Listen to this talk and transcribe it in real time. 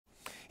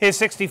His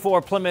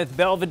 64 Plymouth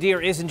Belvedere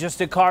isn't just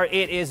a car,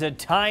 it is a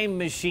time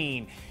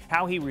machine.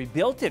 How he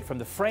rebuilt it from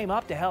the frame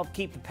up to help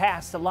keep the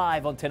past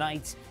alive on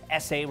tonight's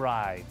SA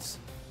Rides.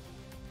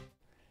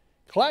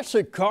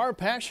 Classic car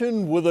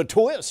passion with a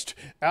twist.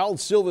 Al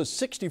Silva's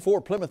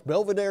 64 Plymouth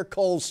Belvedere,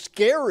 called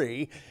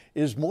Scary,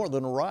 is more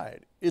than a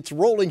ride. It's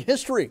rolling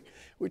history.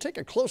 We take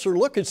a closer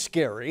look at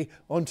Scary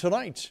on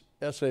tonight's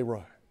SA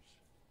Rides.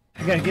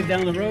 I gotta get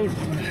down the road.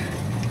 I'm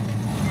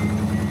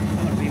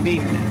gonna be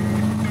meeting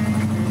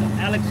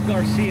Alex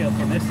Garcia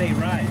from SA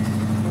Rides.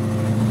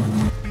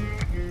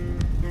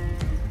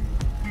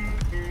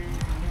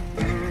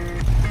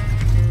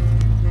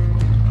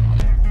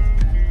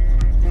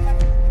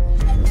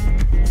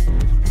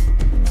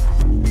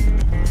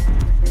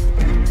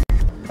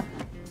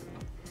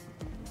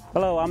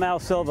 Hello, I'm Al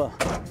Silva.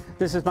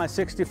 This is my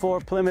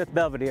 64 Plymouth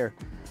Belvedere,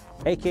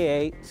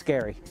 aka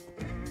Scary.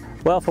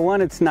 Well, for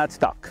one, it's not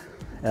stock.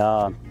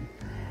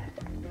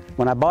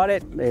 When I bought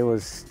it, it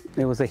was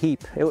a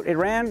heap. It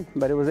ran,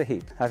 but it was a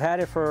heap. I've had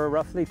it for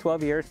roughly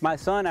 12 years. My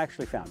son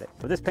actually found it.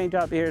 But this paint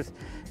job here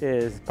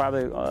is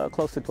probably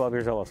close to 12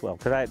 years old as well,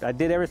 because I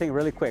did everything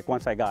really quick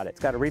once I got it. It's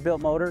got a rebuilt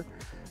motor,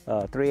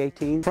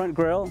 318. Front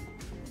grille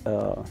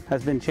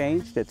has been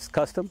changed. It's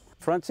custom.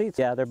 Front seats,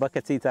 yeah, they're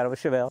bucket seats out of a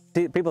Chevelle.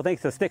 People think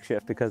it's a stick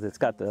shift because it's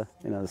got the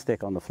the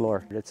stick on the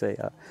floor. It's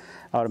a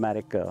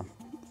automatic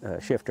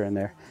shifter in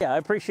there. Yeah, I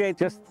appreciate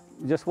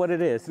just what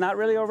it is. It's not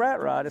really a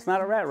rat rod. It's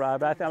not a rat rod,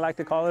 but I like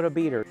to call it a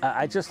beater.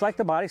 I just like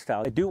the body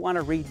style. I do want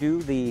to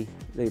redo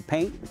the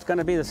paint. It's going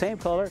to be the same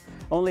color,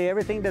 only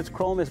everything that's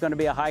chrome is going to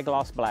be a high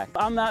gloss black.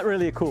 I'm not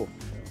really cool.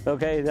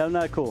 Okay, I'm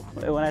not cool.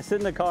 When I sit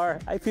in the car,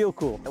 I feel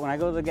cool. When I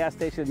go to the gas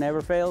station, it never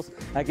fails.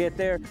 I get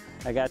there,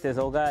 I got this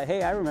old guy,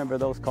 hey, I remember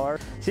those cars.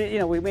 See,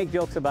 we make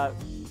jokes about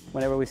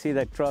whenever we see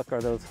that truck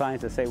or those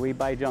signs that say we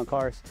buy junk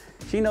cars.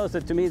 She knows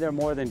that to me, they're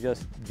more than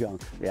just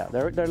junk. Yeah,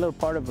 they're a little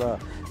part of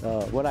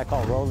what I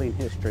call rolling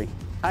history.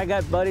 I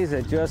got buddies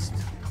that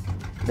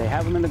they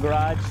have them in the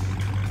garage.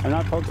 I'm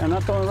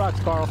not throwing rocks,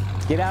 Carl.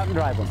 Get out and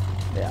drive them.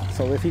 Yeah,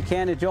 so if you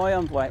can't enjoy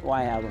them,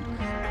 why have them?